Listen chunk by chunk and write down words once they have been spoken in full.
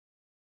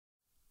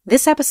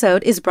This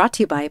episode is brought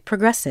to you by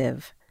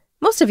Progressive.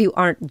 Most of you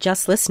aren't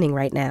just listening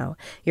right now.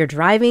 You're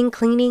driving,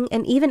 cleaning,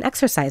 and even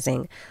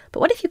exercising. But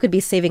what if you could be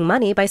saving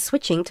money by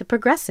switching to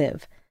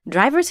Progressive?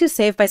 Drivers who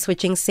save by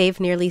switching save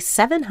nearly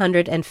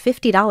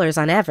 $750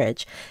 on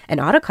average, and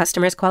auto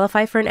customers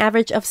qualify for an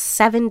average of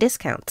 7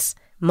 discounts.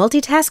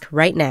 Multitask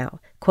right now.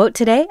 Quote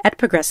today at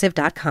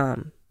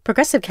Progressive.com.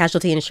 Progressive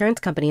Casualty Insurance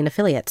Company and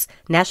Affiliates.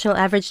 National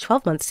average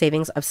 12-month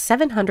savings of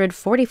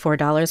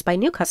 $744 by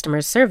new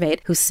customers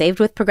surveyed who saved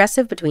with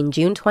Progressive between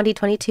June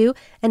 2022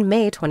 and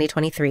May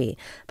 2023.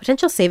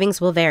 Potential savings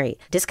will vary.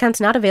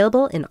 Discounts not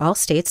available in all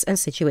states and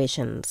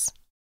situations.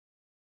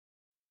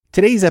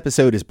 Today's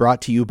episode is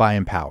brought to you by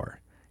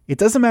Empower. It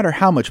doesn't matter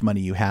how much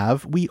money you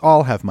have, we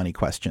all have money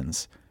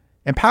questions.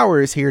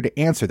 Empower is here to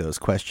answer those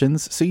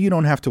questions so you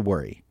don't have to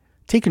worry.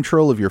 Take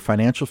control of your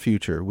financial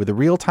future with a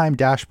real-time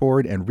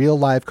dashboard and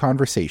real-live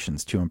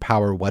conversations to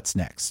empower what's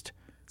next.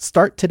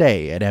 Start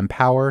today at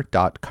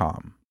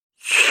empower.com.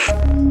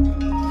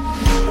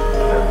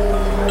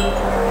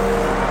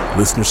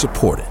 Listener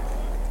supported.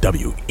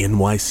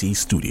 WNYC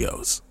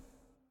Studios.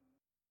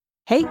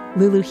 Hey,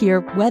 Lulu here.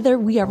 Whether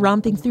we are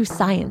romping through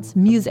science,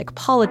 music,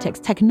 politics,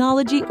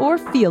 technology, or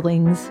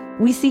feelings,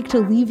 we seek to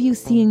leave you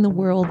seeing the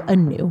world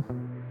anew.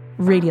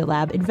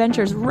 Radiolab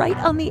adventures right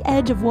on the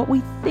edge of what we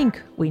think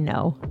we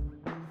know,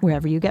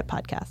 wherever you get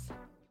podcasts.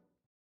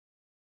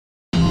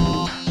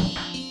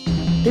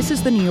 This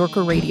is the New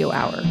Yorker Radio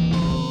Hour,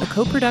 a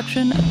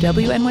co-production of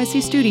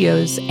WNYC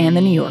Studios and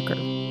The New Yorker.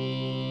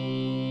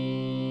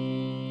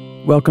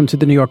 Welcome to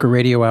the New Yorker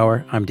Radio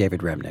Hour. I'm David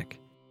Remnick.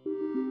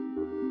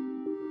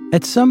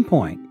 At some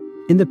point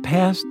in the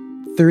past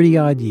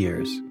 30-odd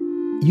years,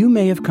 you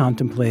may have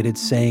contemplated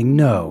saying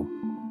no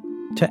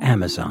to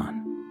Amazon.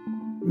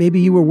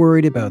 Maybe you were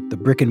worried about the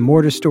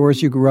brick-and-mortar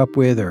stores you grew up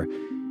with, or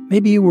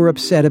maybe you were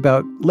upset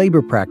about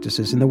labor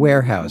practices in the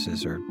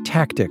warehouses or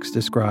tactics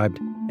described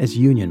as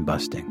union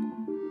busting.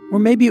 Or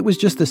maybe it was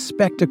just the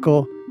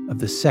spectacle of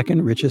the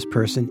second richest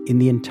person in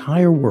the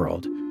entire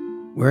world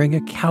wearing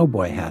a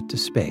cowboy hat to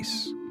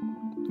space.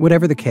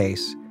 Whatever the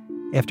case,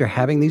 after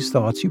having these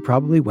thoughts, you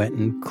probably went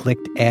and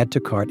clicked Add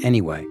to Cart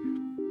anyway.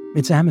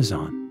 It's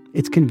Amazon.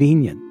 It's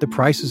convenient. The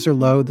prices are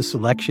low. The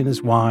selection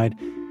is wide.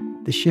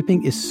 The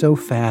shipping is so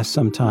fast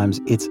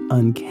sometimes it's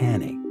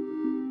uncanny.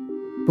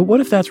 But what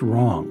if that's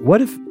wrong?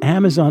 What if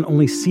Amazon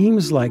only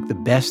seems like the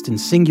best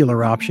and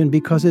singular option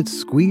because it's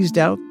squeezed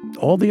out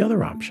all the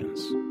other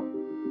options?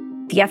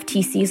 The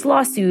FTC's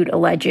lawsuit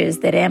alleges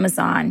that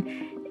Amazon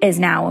is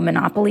now a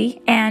monopoly,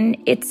 and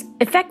it's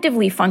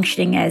effectively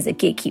functioning as a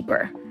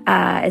gatekeeper,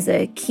 as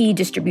a key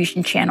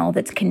distribution channel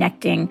that's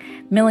connecting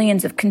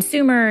millions of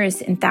consumers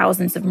and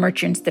thousands of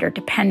merchants that are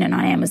dependent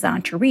on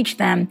Amazon to reach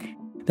them.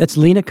 That's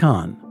Lina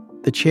Khan,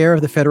 the chair of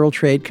the Federal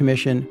Trade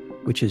Commission,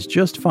 which has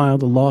just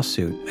filed a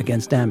lawsuit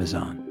against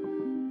Amazon.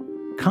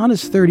 Khan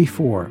is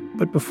 34,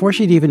 but before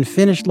she'd even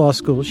finished law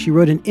school, she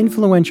wrote an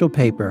influential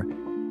paper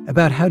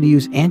about how to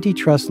use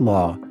antitrust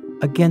law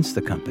against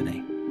the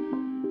company.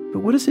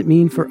 But what does it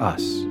mean for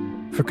us,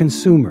 for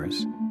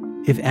consumers,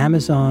 if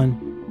Amazon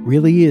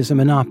really is a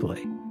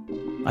monopoly?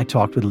 I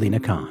talked with Lina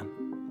Khan.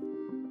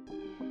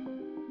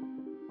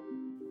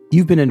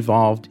 You've been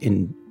involved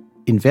in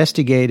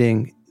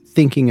investigating,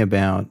 thinking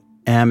about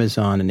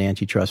Amazon and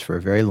antitrust for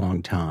a very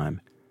long time.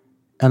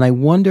 And I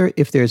wonder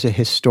if there's a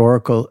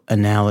historical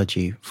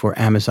analogy for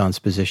Amazon's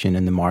position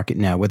in the market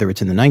now, whether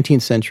it's in the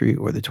 19th century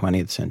or the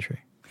 20th century.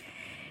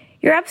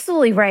 You're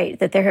absolutely right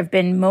that there have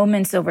been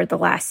moments over the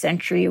last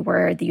century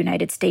where the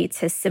United States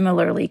has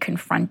similarly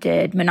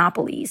confronted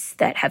monopolies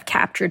that have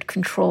captured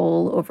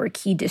control over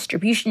key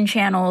distribution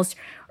channels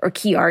or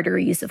key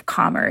arteries of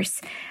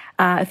commerce.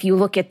 If you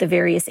look at the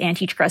various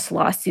antitrust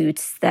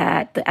lawsuits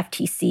that the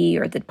FTC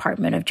or the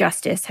Department of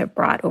Justice have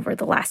brought over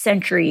the last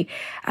century,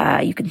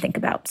 you can think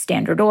about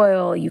Standard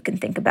Oil, you can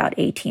think about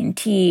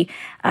AT&T.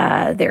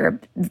 There are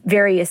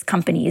various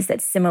companies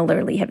that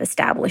similarly have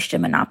established a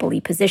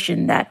monopoly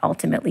position that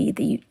ultimately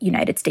the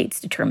United States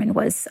determined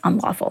was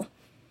unlawful.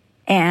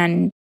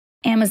 And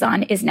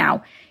Amazon is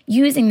now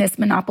using this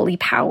monopoly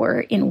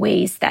power in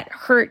ways that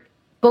hurt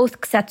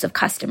both sets of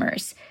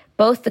customers,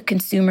 both the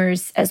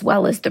consumers as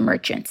well as the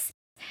merchants.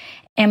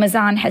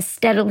 Amazon has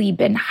steadily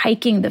been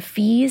hiking the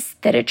fees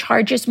that it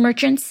charges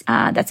merchants.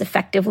 That's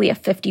effectively a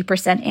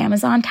 50%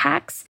 Amazon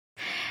tax.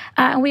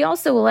 And we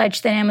also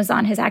allege that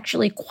Amazon has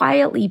actually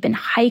quietly been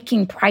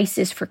hiking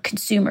prices for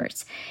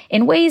consumers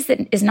in ways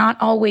that is not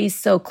always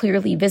so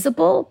clearly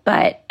visible,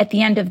 but at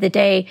the end of the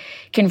day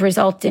can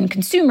result in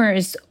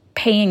consumers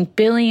paying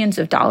billions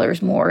of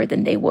dollars more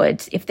than they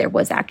would if there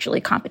was actually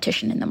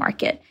competition in the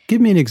market.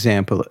 Give me an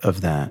example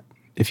of that,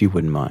 if you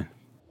wouldn't mind.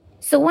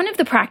 So one of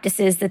the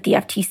practices that the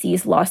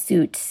FTC's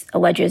lawsuit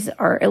alleges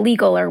are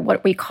illegal are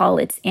what we call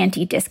its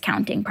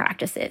anti-discounting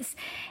practices.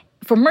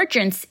 for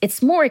merchants,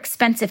 it's more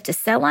expensive to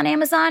sell on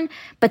Amazon,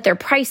 but their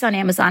price on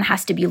Amazon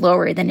has to be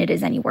lower than it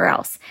is anywhere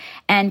else.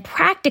 And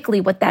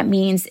practically what that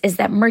means is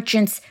that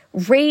merchants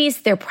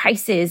raise their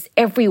prices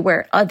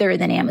everywhere other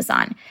than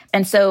Amazon.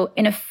 And so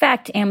in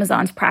effect,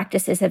 Amazon's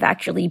practices have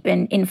actually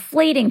been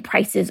inflating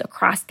prices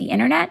across the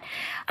internet.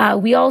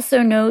 We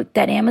also note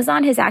that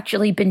Amazon has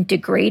actually been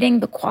degrading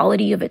the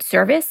quality of its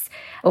service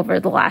over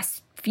the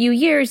last few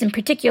years in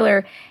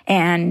particular,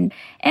 and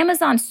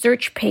Amazon's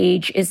search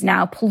page is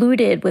now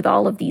polluted with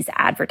all of these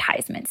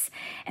advertisements.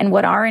 And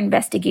what our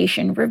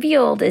investigation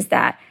revealed is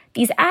that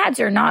these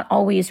ads are not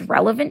always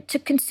relevant to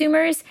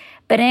consumers,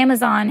 but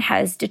Amazon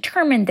has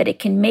determined that it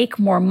can make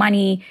more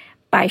money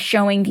by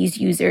showing these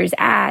users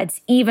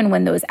ads, even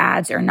when those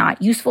ads are not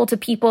useful to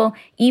people,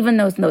 even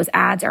though those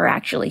ads are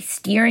actually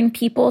steering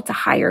people to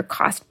higher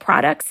cost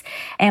products.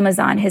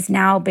 Amazon has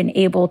now been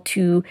able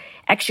to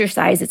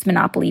exercise its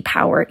monopoly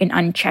power in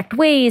unchecked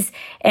ways,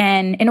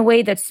 and in a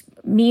way that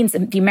means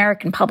the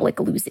American public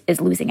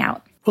is losing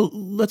out. Well,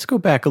 let's go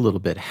back a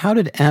little bit. How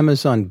did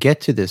Amazon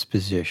get to this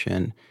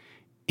position,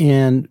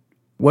 and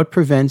what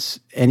prevents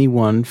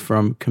anyone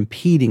from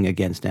competing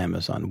against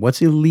Amazon?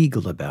 What's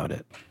illegal about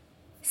it?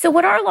 So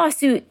what our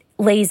lawsuit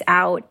lays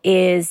out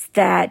is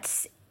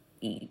that,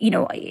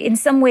 in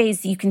some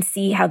ways you can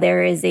see how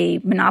there is a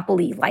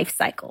monopoly life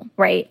cycle,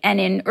 right?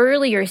 And in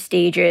earlier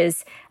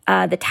stages,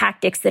 the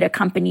tactics that a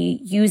company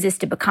uses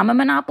to become a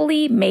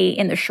monopoly may,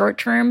 in the short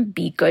term,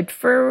 be good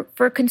for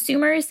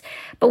consumers.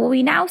 But what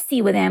we now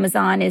see with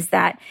Amazon is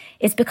that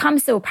it's become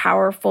so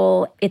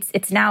powerful.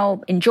 It's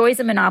now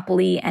enjoys a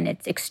monopoly, and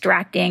it's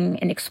extracting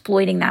and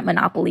exploiting that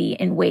monopoly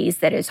in ways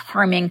that is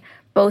harming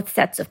both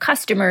sets of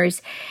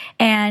customers.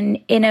 And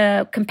in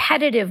a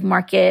competitive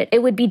market,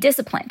 it would be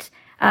disciplined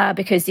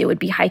because it would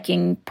be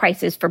hiking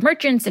prices for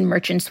merchants, and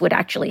merchants would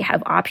actually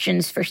have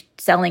options for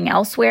selling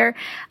elsewhere.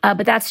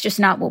 But that's just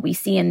not what we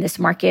see in this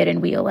market,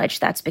 and we allege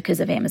that's because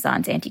of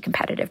Amazon's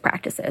anti-competitive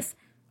practices.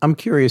 I'm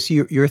curious,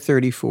 you're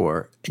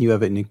 34, and you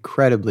have an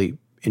incredibly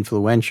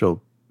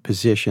influential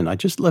position. I'd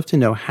just love to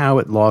know how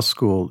at law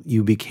school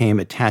you became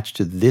attached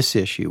to this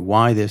issue.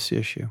 Why this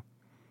issue?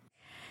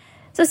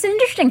 So it's an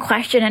interesting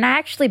question, and I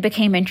actually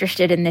became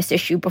interested in this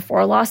issue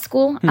before law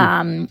school,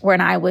 when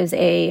I was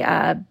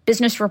a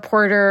business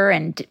reporter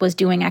and was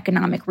doing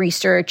economic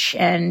research,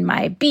 and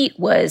my beat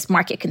was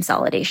market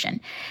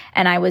consolidation.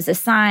 And I was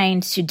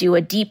assigned to do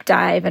a deep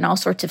dive in all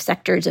sorts of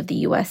sectors of the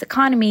U.S.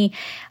 economy,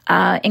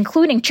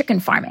 including chicken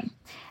farming.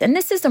 And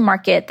this is a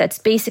market that's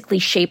basically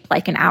shaped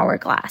like an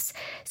hourglass.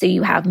 So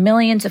you have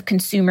millions of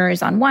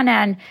consumers on one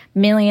end,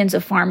 millions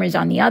of farmers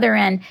on the other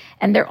end,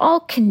 and they're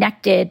all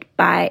connected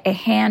by a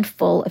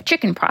handful of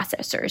chicken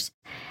processors.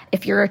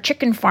 If you're a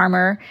chicken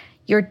farmer,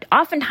 you're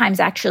oftentimes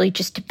actually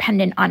just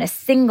dependent on a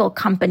single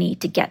company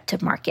to get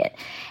to market.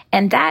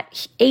 And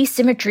that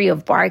asymmetry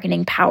of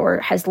bargaining power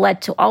has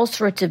led to all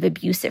sorts of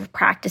abusive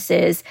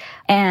practices.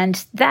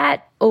 And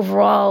that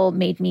overall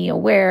made me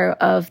aware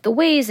of the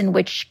ways in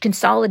which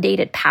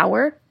consolidated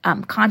power,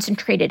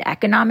 concentrated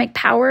economic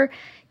power,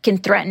 can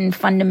threaten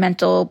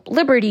fundamental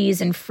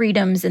liberties and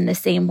freedoms in the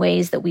same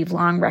ways that we've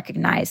long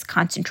recognized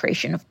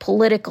concentration of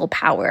political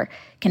power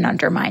can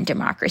undermine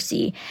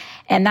democracy.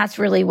 And that's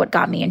really what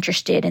got me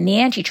interested in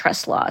the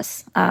antitrust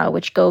laws,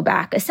 which go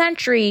back a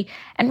century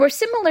and were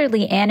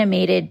similarly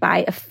animated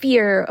by a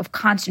fear of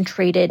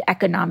concentrated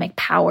economic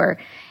power.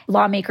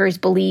 Lawmakers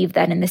believe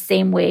that in the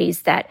same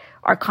ways that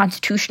our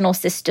constitutional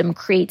system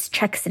creates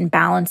checks and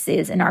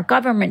balances in our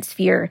government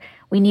sphere,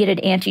 we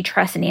needed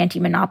antitrust and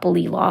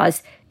anti-monopoly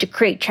laws to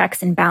create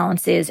checks and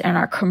balances in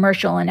our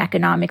commercial and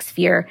economic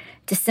sphere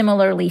to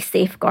similarly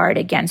safeguard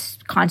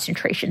against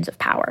concentrations of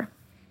power.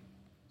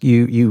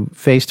 You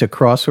faced a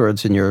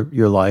crossroads in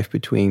your life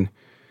between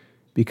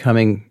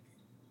becoming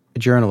a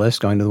journalist,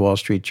 going to the Wall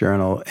Street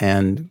Journal,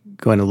 and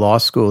going to law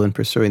school and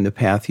pursuing the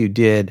path you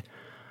did.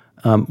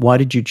 Why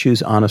did you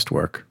choose honest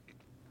work?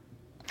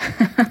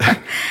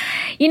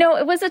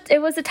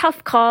 It was a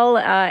tough call,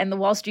 and the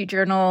Wall Street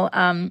Journal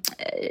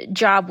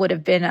job would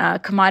have been a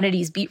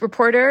commodities beat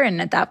reporter.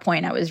 And at that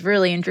point, I was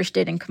really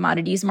interested in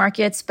commodities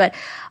markets. But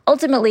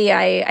ultimately,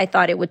 I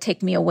thought it would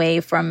take me away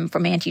from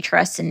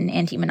antitrust and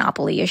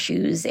anti-monopoly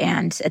issues.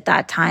 And at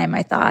that time,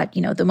 I thought,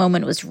 the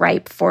moment was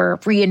ripe for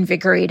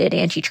reinvigorated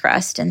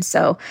antitrust. And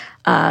so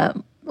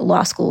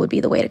law school would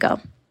be the way to go.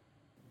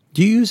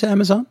 Do you use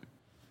Amazon?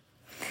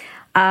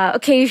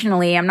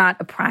 Occasionally. I'm not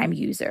a Prime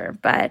user,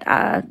 but,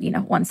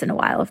 once in a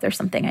while if there's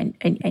something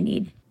I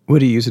need. What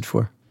do you use it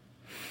for?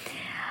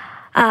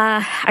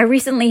 I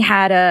recently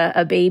had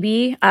a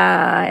baby,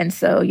 and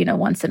so,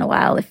 once in a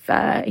while if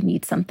I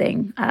need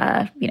something,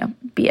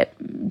 be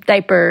it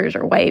diapers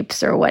or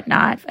wipes or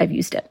whatnot, I've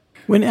used it.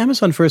 When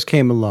Amazon first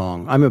came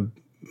along, I'm a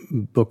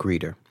book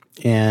reader,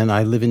 and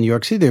I live in New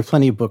York City. There are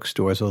plenty of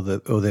bookstores,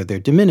 although they're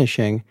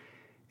diminishing,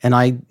 and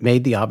I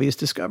made the obvious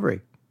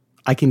discovery.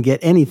 I can get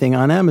anything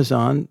on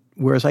Amazon,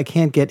 whereas I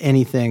can't get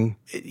anything,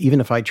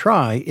 even if I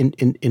try,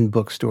 in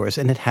bookstores.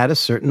 And it had a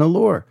certain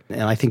allure.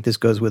 And I think this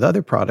goes with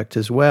other products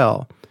as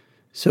well.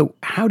 So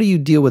how do you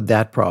deal with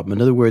that problem?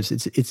 In other words,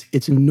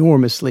 it's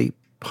enormously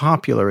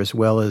popular as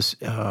well as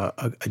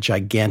a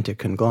gigantic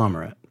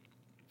conglomerate.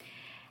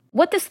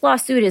 What this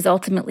lawsuit is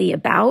ultimately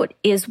about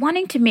is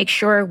wanting to make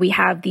sure we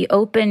have the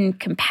open,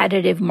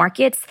 competitive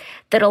markets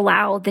that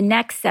allow the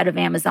next set of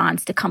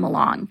Amazons to come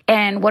along.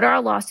 And what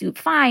our lawsuit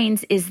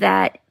finds is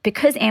that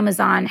because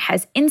Amazon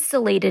has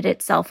insulated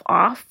itself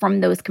off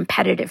from those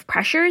competitive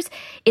pressures,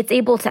 it's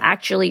able to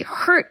actually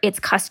hurt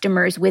its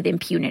customers with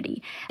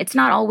impunity. It's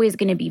not always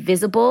going to be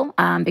visible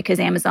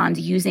because Amazon's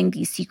using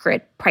these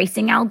secret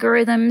pricing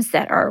algorithms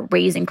that are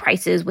raising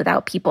prices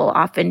without people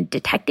often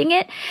detecting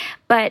it.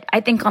 But I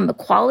think on the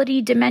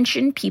quality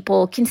dimension,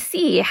 people can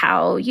see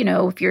how,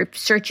 if you're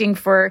searching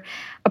for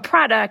a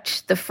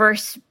product, the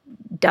first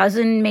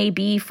dozen may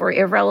be for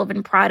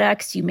irrelevant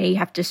products. You may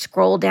have to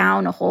scroll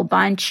down a whole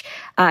bunch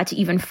to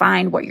even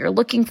find what you're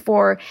looking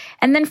for.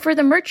 And then for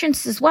the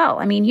merchants as well.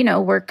 I mean,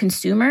 we're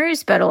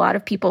consumers, but a lot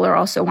of people are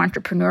also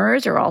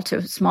entrepreneurs or also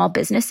small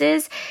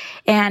businesses.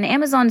 And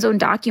Amazon's own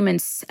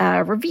documents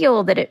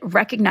reveal that it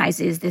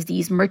recognizes that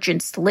these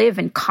merchants live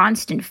in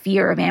constant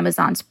fear of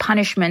Amazon's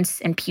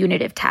punishments and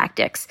punitive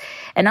tactics.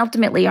 And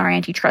ultimately, our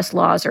antitrust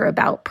laws are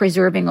about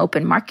preserving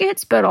open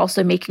markets, but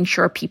also making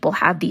sure people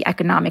have the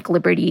economic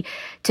liberty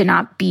to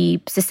not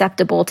be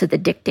susceptible to the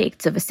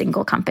dictates of a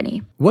single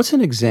company. What's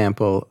an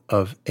example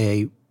of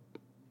a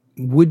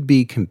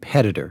would-be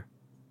competitor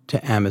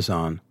to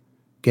Amazon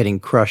getting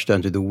crushed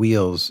under the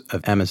wheels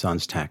of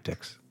Amazon's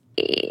tactics?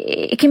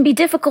 It can be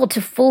difficult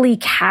to fully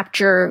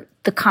capture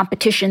the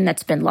competition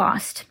that's been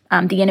lost,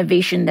 the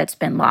innovation that's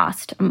been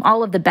lost,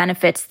 all of the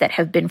benefits that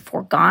have been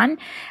foregone,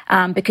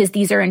 because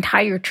these are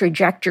entire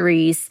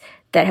trajectories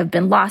that have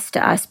been lost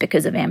to us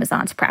because of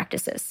Amazon's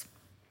practices.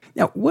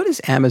 Now, what is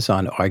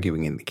Amazon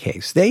arguing in the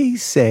case? They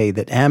say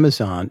that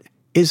Amazon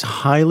is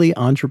highly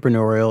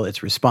entrepreneurial.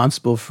 It's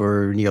responsible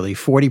for nearly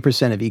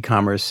 40% of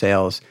e-commerce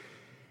sales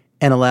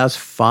and allows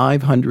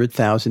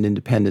 500,000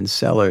 independent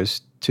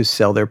sellers to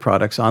sell their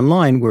products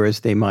online,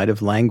 whereas they might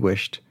have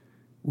languished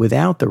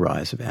without the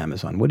rise of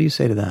Amazon. What do you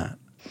say to that?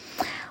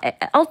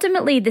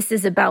 Ultimately, this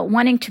is about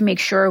wanting to make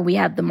sure we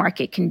have the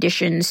market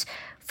conditions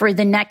for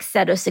the next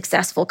set of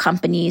successful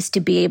companies to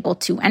be able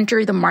to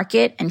enter the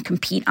market and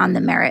compete on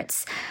the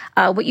merits.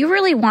 What you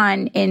really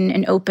want in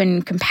an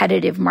open,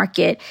 competitive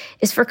market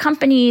is for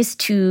companies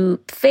to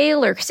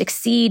fail or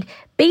succeed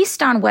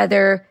based on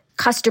whether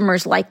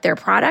customers like their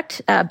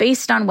product,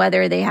 based on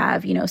whether they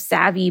have,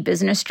 savvy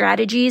business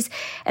strategies.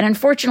 And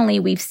unfortunately,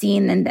 we've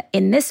seen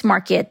in this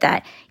market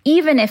that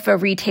even if a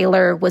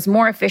retailer was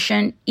more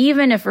efficient,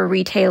 even if a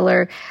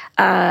retailer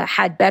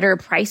had better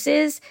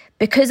prices,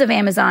 because of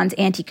Amazon's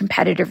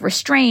anti-competitive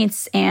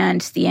restraints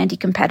and the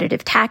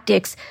anti-competitive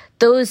tactics,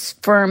 those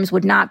firms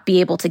would not be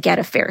able to get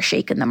a fair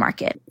shake in the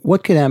market.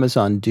 What could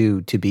Amazon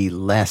do to be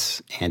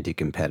less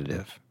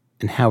anti-competitive,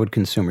 and how would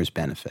consumers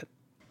benefit?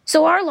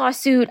 So our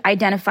lawsuit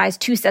identifies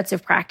two sets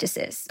of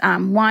practices.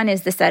 One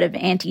is the set of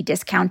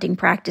anti-discounting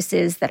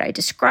practices that I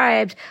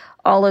described,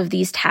 all of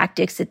these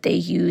tactics that they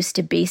use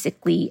to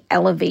basically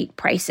elevate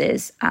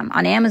prices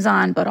on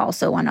Amazon, but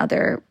also on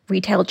other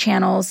retail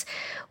channels.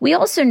 We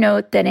also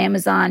note that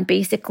Amazon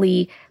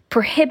basically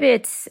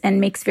prohibits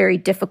and makes very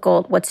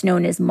difficult what's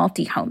known as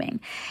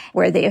multi-homing,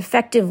 where they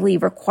effectively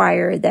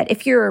require that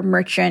if you're a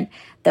merchant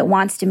that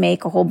wants to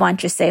make a whole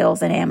bunch of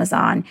sales on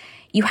Amazon,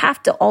 you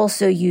have to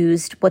also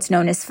use what's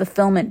known as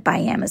fulfillment by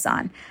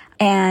Amazon.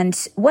 And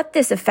what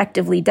this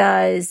effectively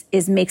does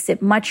is makes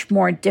it much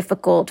more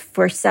difficult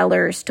for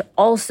sellers to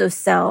also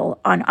sell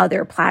on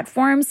other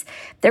platforms.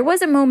 There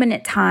was a moment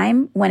in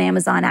time when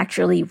Amazon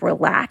actually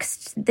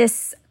relaxed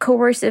this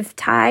coercive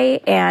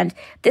tie, and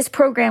this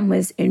program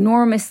was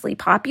enormously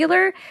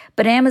popular,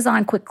 but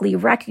Amazon quickly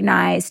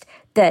recognized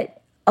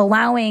that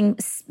allowing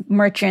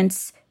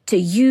merchants to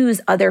use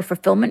other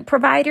fulfillment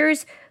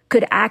providers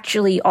could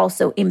actually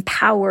also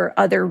empower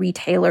other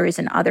retailers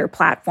and other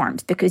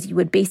platforms, because you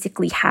would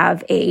basically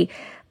have a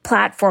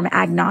platform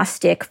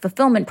agnostic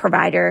fulfillment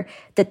provider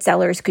that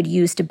sellers could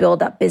use to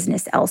build up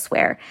business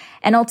elsewhere.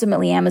 And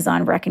ultimately,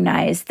 Amazon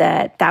recognized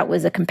that that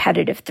was a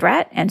competitive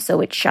threat, and so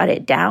it shut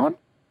it down.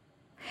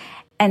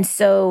 And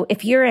so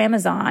if you're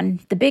Amazon,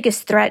 the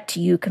biggest threat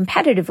to you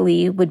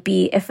competitively would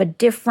be if a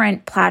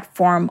different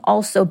platform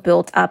also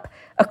built up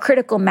a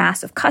critical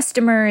mass of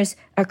customers,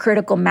 a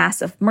critical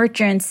mass of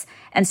merchants,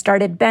 and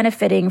started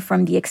benefiting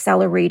from the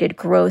accelerated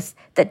growth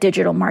that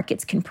digital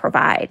markets can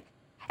provide.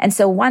 And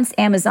so once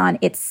Amazon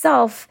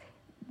itself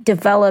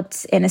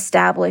developed and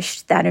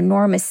established that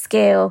enormous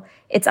scale,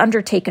 it's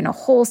undertaken a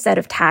whole set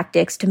of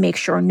tactics to make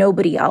sure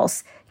nobody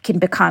else can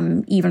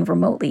become even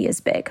remotely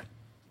as big.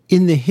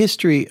 In the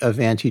history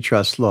of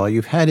antitrust law,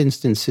 you've had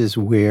instances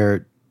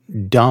where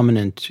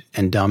dominant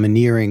and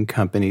domineering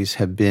companies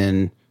have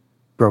been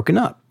broken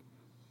up,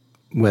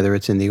 whether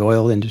it's in the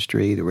oil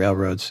industry, the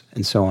railroads,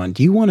 and so on.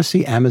 Do you want to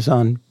see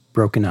Amazon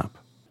broken up?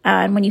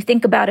 And when you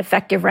think about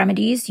effective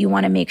remedies, you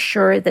want to make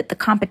sure that the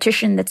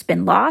competition that's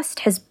been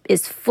lost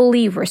is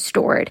fully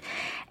restored.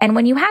 And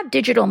when you have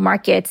digital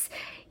markets,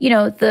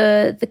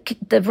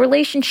 the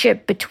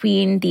relationship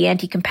between the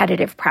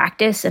anti-competitive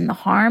practice and the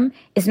harm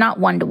is not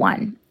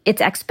one-to-one. It's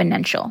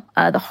exponential.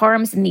 The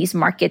harms in these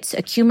markets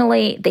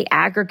accumulate, they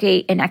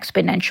aggregate in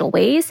exponential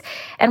ways.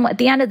 And at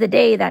the end of the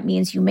day, that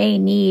means you may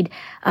need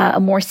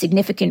a more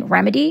significant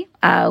remedy.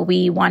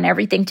 We want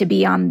everything to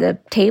be on the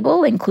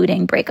table,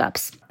 including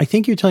breakups. I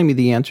think you're telling me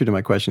the answer to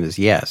my question is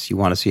yes, you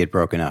want to see it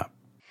broken up.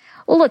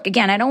 Well, look,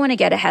 again, I don't want to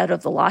get ahead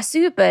of the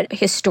lawsuit, but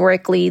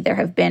historically there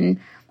have been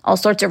all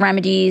sorts of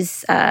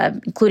remedies,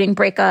 including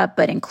breakup,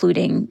 but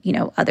including,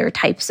 other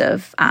types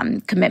of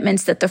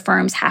commitments that the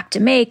firms have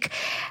to make.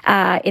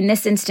 In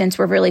this instance,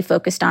 we're really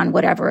focused on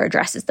whatever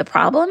addresses the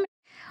problem.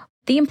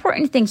 The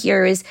important thing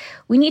here is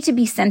we need to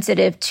be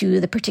sensitive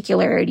to the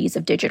particularities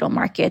of digital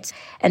markets.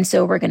 And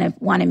so we're going to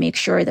want to make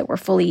sure that we're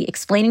fully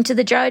explaining to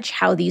the judge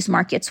how these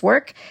markets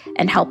work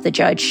and help the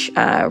judge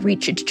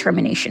reach a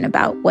determination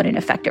about what an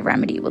effective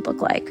remedy would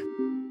look like.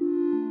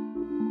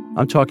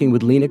 I'm talking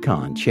with Lina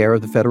Khan, chair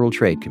of the Federal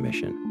Trade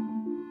Commission.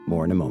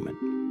 More in a moment.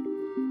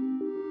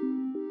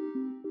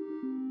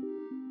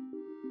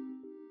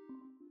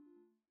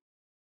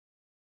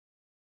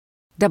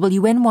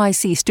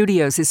 WNYC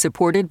Studios is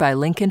supported by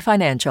Lincoln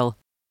Financial.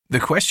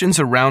 The questions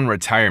around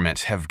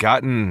retirement have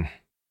gotten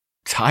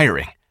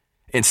tiring.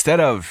 Instead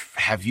of,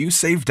 have you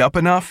saved up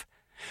enough?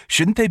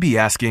 Shouldn't they be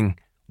asking,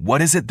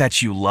 what is it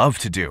that you love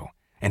to do?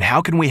 And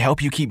how can we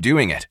help you keep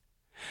doing it?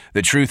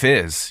 The truth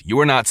is,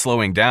 you're not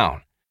slowing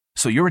down.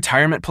 So your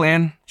retirement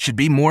plan should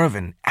be more of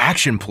an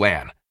action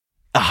plan,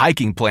 a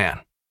hiking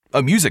plan,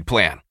 a music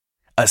plan,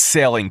 a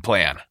sailing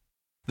plan.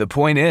 The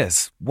point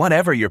is,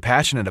 whatever you're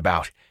passionate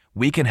about,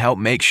 we can help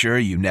make sure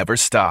you never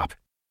stop.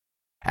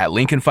 At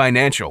Lincoln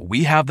Financial,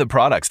 we have the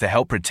products to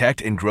help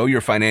protect and grow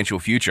your financial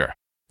future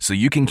so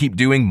you can keep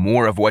doing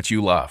more of what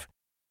you love.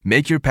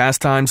 Make your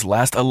pastimes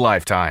last a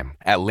lifetime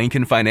at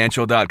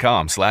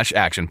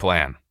lincolnfinancial.com/action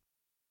plan.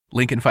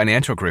 Lincoln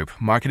Financial Group,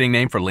 marketing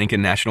name for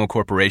Lincoln National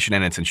Corporation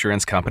and its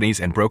insurance companies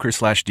and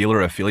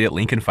broker/dealer affiliate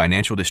Lincoln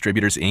Financial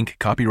Distributors, Inc.,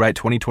 copyright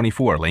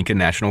 2024, Lincoln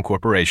National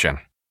Corporation.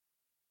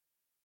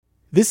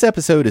 This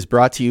episode is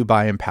brought to you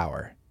by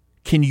Empower.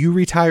 Can you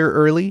retire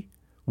early?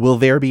 Will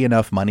there be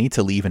enough money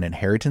to leave an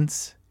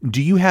inheritance?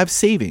 Do you have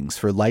savings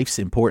for life's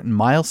important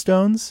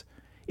milestones?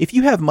 If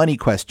you have money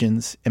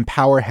questions,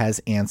 Empower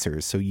has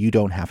answers so you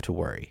don't have to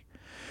worry.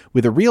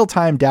 With a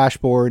real-time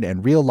dashboard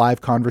and real-life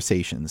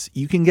conversations,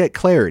 you can get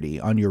clarity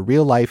on your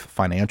real-life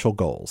financial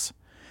goals.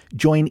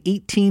 Join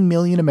 18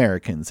 million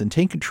Americans and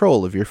take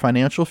control of your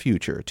financial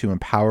future to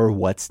empower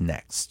what's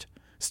next.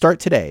 Start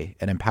today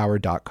at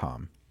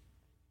empower.com.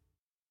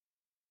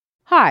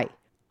 Hi,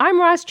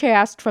 I'm Roz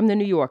Chast from The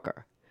New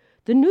Yorker.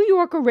 The New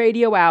Yorker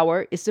Radio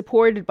Hour is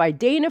supported by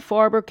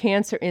Dana-Farber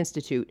Cancer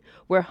Institute,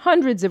 where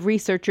hundreds of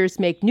researchers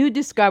make new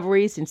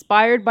discoveries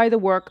inspired by the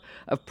work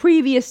of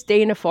previous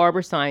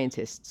Dana-Farber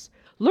scientists.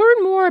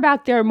 Learn more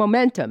about their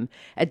momentum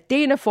at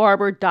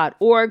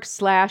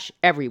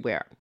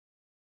danafarber.org/everywhere.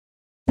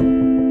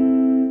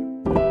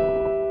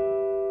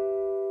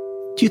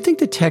 Do you think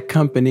the tech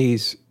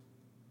companies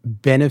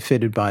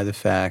benefited by the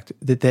fact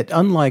that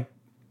unlike,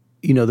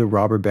 the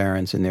robber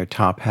barons and their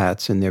top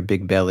hats and their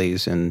big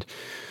bellies and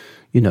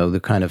the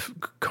kind of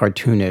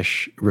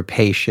cartoonish,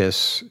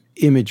 rapacious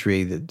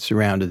imagery that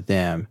surrounded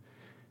them,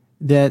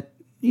 that,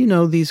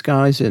 these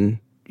guys in,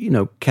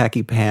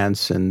 khaki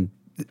pants and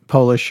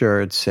polo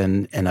shirts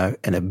and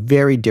a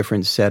very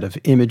different set of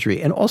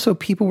imagery. And also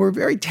people were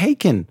very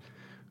taken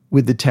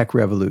with the tech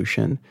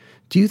revolution.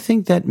 Do you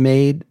think that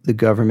made the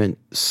government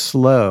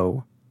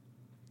slow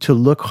to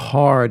look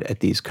hard at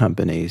these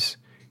companies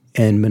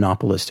and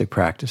monopolistic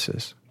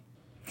practices?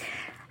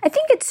 I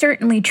think it's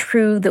certainly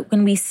true that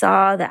when we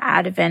saw the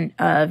advent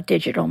of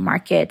digital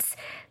markets,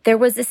 there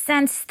was a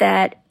sense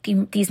that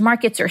these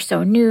markets are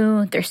so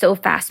new, they're so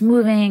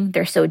fast-moving,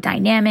 they're so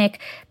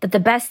dynamic, that the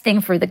best thing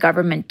for the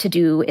government to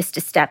do is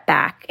to step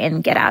back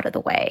and get out of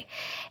the way.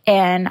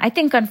 And I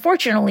think,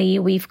 unfortunately,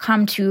 we've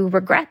come to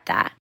regret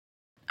that.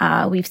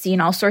 We've seen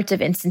all sorts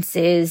of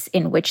instances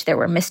in which there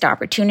were missed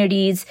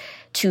opportunities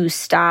to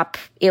stop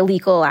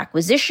illegal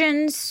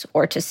acquisitions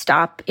or to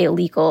stop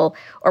illegal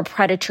or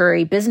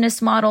predatory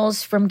business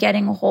models from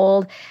getting a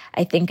hold.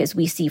 I think as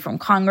we see from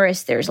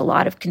Congress, there's a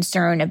lot of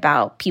concern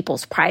about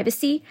people's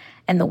privacy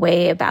and the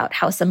way about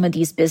how some of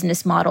these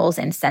business models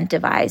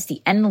incentivize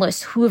the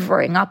endless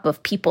hoovering up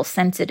of people's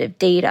sensitive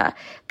data,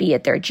 be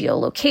it their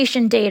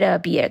geolocation data,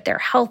 be it their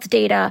health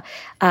data.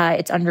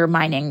 It's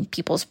undermining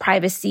people's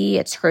privacy.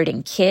 It's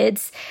hurting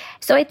kids.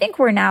 So I think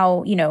we're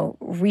now,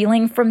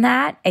 reeling from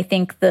that. I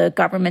think the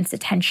government's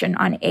attention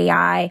on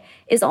AI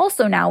is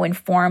also now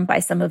informed by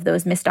some of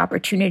those missed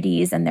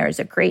opportunities. And there's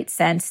a great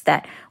sense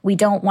that we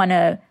don't want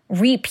to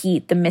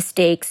repeat the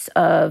mistakes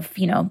of,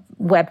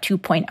 Web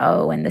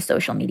 2.0 and the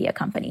social media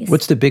companies.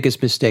 What's the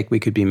biggest mistake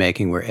we could be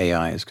making where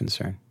AI is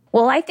concerned?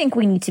 Well, I think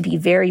we need to be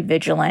very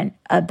vigilant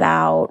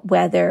about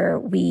whether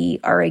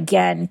we are,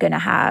 again, going to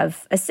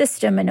have a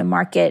system in a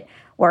market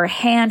where a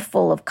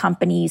handful of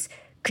companies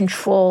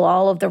control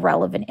all of the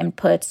relevant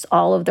inputs,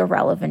 all of the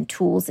relevant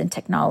tools and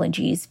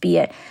technologies, be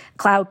it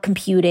cloud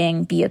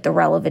computing, be it the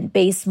relevant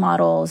base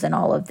models and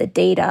all of the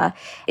data,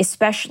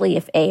 especially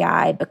if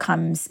AI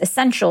becomes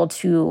essential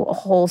to a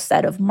whole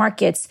set of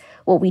markets.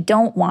 What we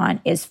don't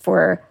want is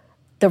for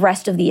the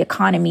rest of the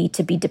economy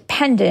to be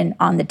dependent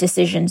on the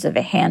decisions of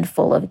a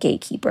handful of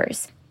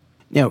gatekeepers.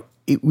 Now,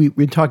 we've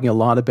been talking a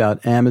lot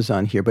about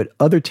Amazon here, but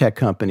other tech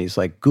companies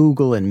like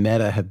Google and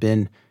Meta have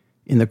been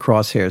in the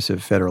crosshairs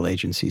of federal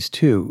agencies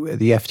too.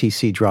 The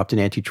FTC dropped an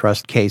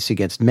antitrust case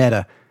against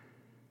Meta.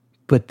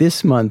 But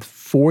this month,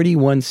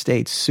 41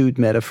 states sued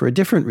Meta for a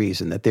different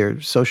reason, that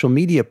their social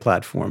media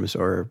platforms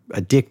are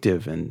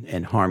addictive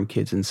and harm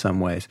kids in some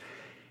ways.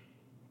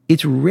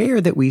 It's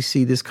rare that we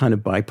see this kind of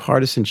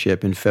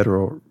bipartisanship in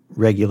federal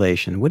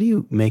regulation. What do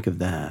you make of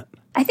that?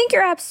 I think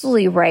you're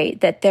absolutely right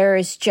that there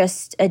is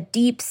just a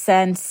deep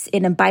sense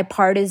in a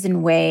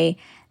bipartisan way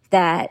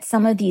that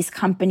some of these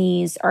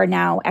companies are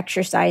now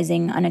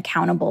exercising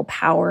unaccountable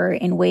power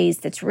in ways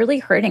that's really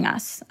hurting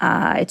us.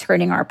 It's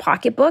hurting our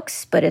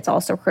pocketbooks, but it's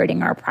also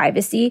hurting our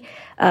privacy.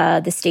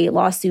 The state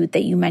lawsuit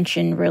that you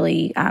mentioned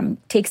really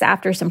takes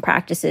after some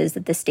practices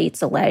that the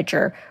states allege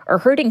are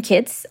hurting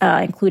kids,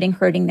 including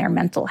hurting their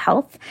mental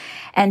health.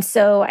 And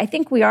so I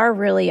think we are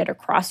really at a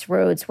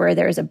crossroads where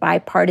there's a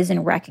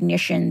bipartisan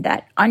recognition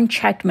that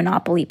unchecked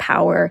monopoly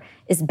power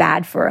is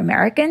bad for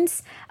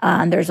Americans.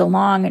 There's a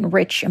long and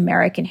rich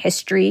American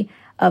history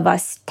of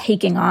us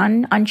taking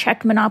on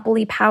unchecked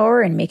monopoly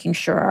power and making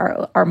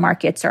sure our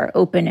markets are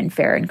open and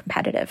fair and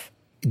competitive.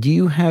 Do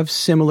you have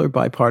similar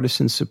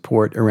bipartisan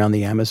support around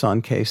the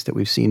Amazon case that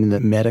we've seen in the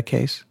Meta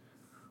case?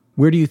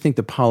 Where do you think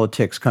the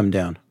politics come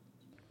down?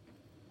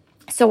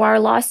 So our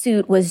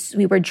lawsuit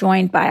we were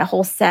joined by a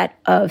whole set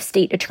of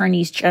state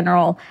attorneys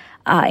general,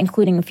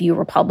 including a few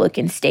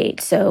Republican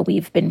states. So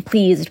we've been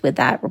pleased with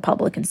that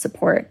Republican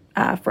support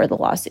for the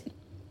lawsuit.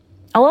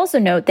 I'll also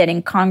note that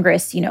in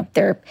Congress,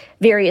 there are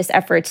various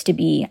efforts to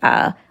be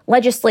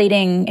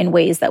legislating in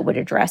ways that would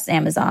address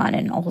Amazon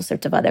and all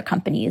sorts of other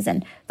companies,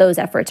 and those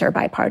efforts are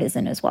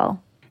bipartisan as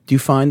well. Do you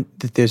find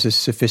that there's a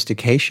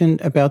sophistication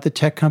about the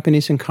tech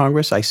companies in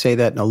Congress? I say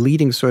that in a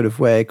leading sort of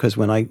way because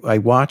when I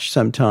watch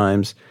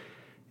sometimes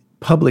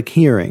public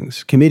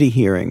hearings, committee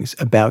hearings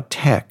about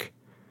tech,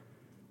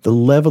 the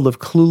level of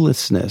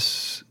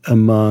cluelessness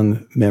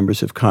among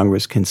members of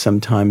Congress can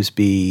sometimes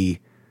be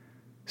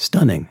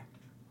stunning.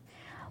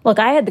 Look,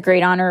 I had the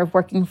great honor of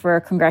working for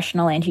a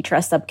congressional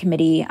antitrust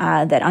subcommittee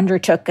that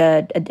undertook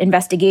an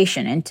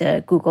investigation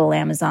into Google,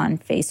 Amazon,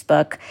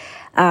 Facebook,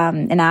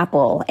 and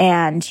Apple.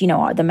 And,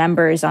 the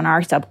members on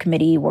our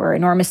subcommittee were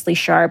enormously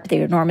sharp.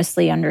 They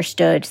enormously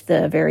understood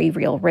the very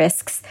real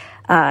risks.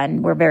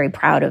 And we're very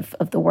proud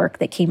of the work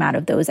that came out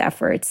of those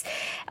efforts.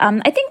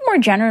 I think more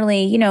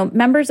generally,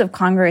 members of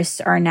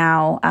Congress are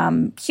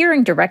now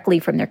hearing directly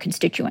from their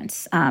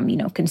constituents,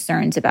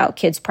 concerns about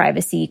kids'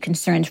 privacy,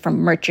 concerns from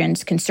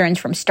merchants, concerns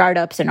from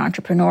startups and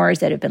entrepreneurs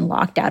that have been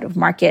locked out of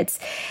markets.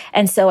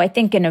 And so I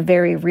think in a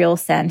very real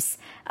sense,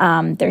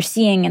 they're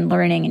seeing and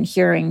learning and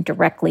hearing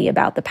directly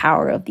about the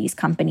power of these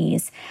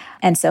companies.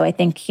 And so I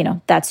think,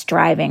 that's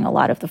driving a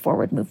lot of the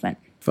forward movement.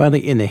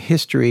 Finally, in the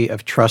history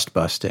of trust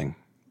busting,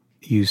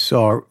 you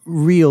saw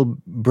real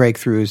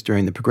breakthroughs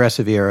during the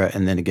Progressive era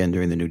and then again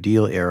during the New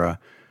Deal era.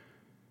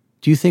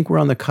 Do you think we're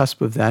on the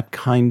cusp of that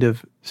kind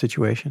of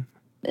situation?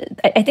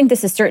 I think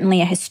this is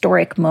certainly a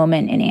historic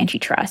moment in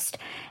antitrust.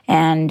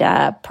 And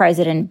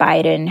President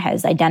Biden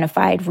has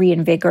identified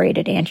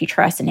reinvigorated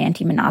antitrust and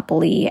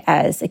anti-monopoly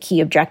as a key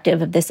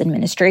objective of this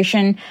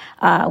administration.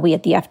 We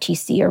at the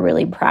FTC are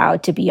really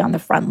proud to be on the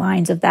front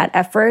lines of that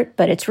effort,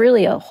 but it's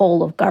really a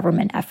whole of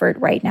government effort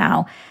right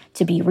now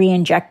to be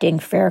re-injecting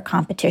fair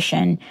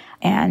competition.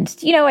 And,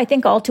 I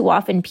think all too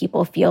often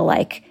people feel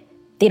like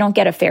they don't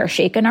get a fair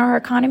shake in our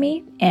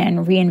economy,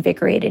 and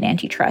reinvigorated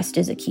antitrust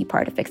is a key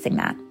part of fixing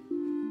that.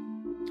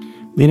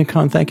 Lina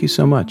Khan, thank you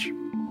so much.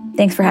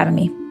 Thanks for having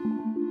me.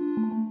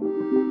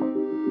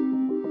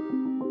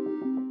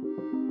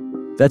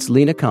 That's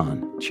Lina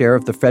Khan, chair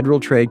of the Federal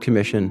Trade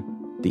Commission.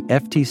 The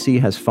FTC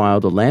has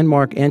filed a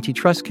landmark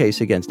antitrust case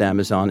against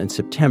Amazon in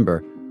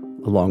September,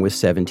 along with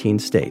 17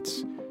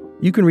 states.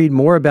 You can read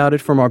more about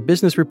it from our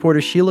business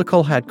reporter Sheila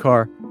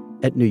Kolhatkar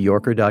at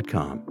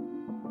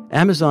NewYorker.com.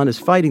 Amazon is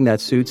fighting that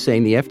suit,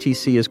 saying the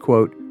FTC is,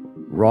 quote,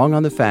 wrong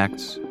on the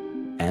facts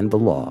and the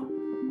law.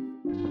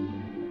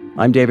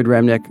 I'm David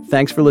Remnick.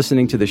 Thanks for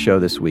listening to the show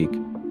this week.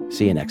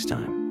 See you next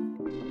time.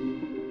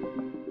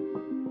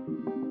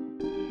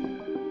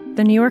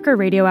 The New Yorker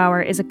Radio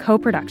Hour is a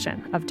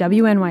co-production of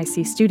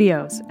WNYC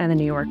Studios and The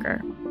New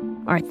Yorker.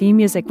 Our theme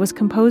music was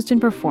composed and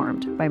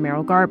performed by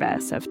Merrill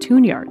Garbes of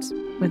Tune Yards,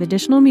 with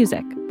additional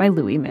music by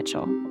Louis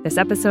Mitchell. This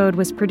episode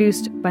was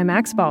produced by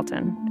Max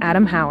Balton,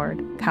 Adam Howard,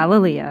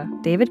 Kalalia,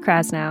 David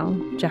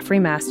Krasnow, Jeffrey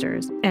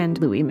Masters, and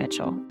Louis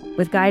Mitchell,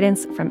 with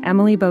guidance from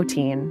Emily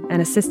Botine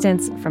and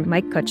assistance from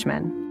Mike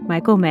Kutchman,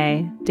 Michael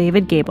May,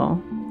 David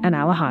Gable, and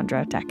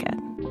Alejandra Deckett.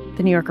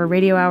 The New Yorker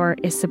Radio Hour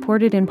is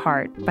supported in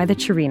part by the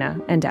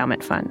Chirina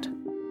Endowment Fund.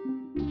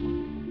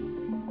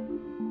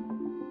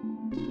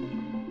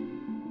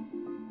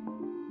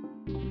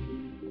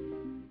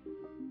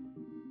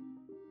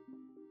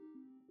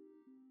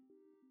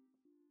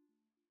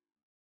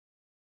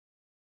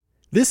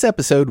 This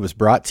episode was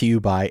brought to you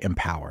by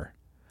Empower.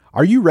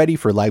 Are you ready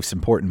for life's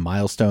important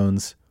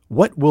milestones?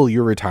 What will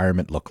your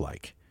retirement look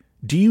like?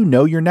 Do you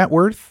know your net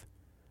worth?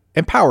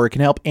 Empower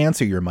can help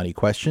answer your money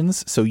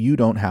questions so you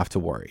don't have to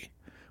worry.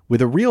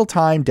 With a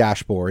real-time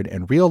dashboard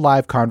and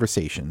real-live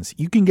conversations,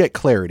 you can get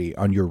clarity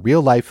on your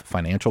real-life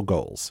financial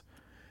goals.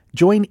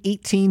 Join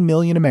 18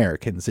 million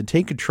Americans and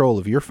take control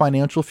of your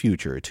financial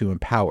future to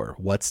empower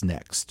what's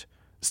next.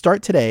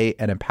 Start today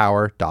at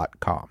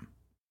empower.com.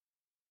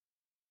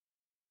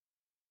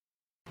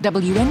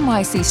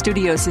 WNYC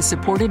Studios is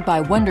supported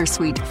by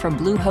Wondersuite from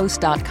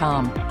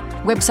Bluehost.com.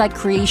 Website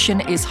creation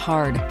is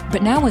hard,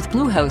 but now with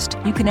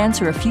Bluehost, you can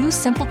answer a few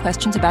simple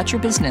questions about your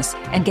business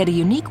and get a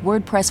unique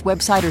WordPress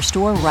website or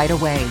store right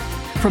away.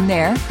 From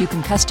there, you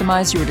can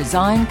customize your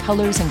design,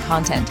 colors, and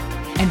content.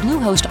 And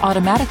Bluehost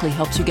automatically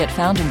helps you get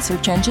found in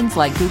search engines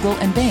like Google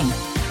and Bing.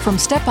 From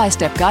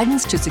step-by-step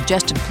guidance to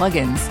suggested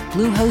plugins,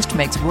 Bluehost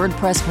makes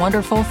WordPress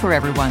wonderful for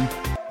everyone.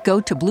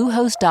 Go to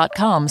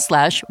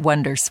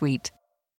bluehost.com/Wondersuite.